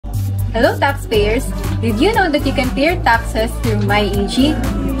Hello taxpayers! Did you know that you can pay your taxes through MYEG?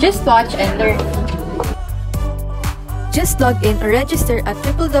 Just watch and learn. Just log in or register at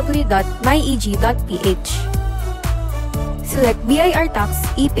www.myeg.ph. Select BIR Tax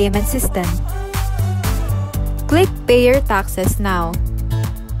e-payment system. Click Pay Your Taxes now.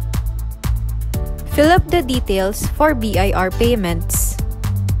 Fill up the details for BIR payments.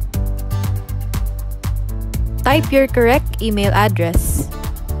 Type your correct email address.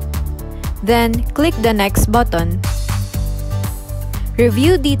 Then, click the Next button.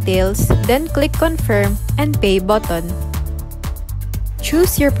 Review details, then click Confirm and Pay button.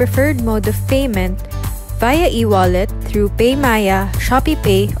 Choose your preferred mode of payment via e-wallet through PayMaya,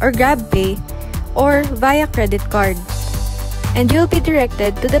 ShopeePay, or GrabPay, or via credit card. And you'll be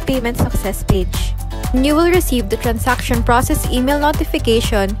directed to the payment success page. You will receive the transaction process email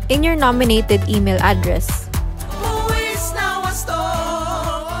notification in your nominated email address.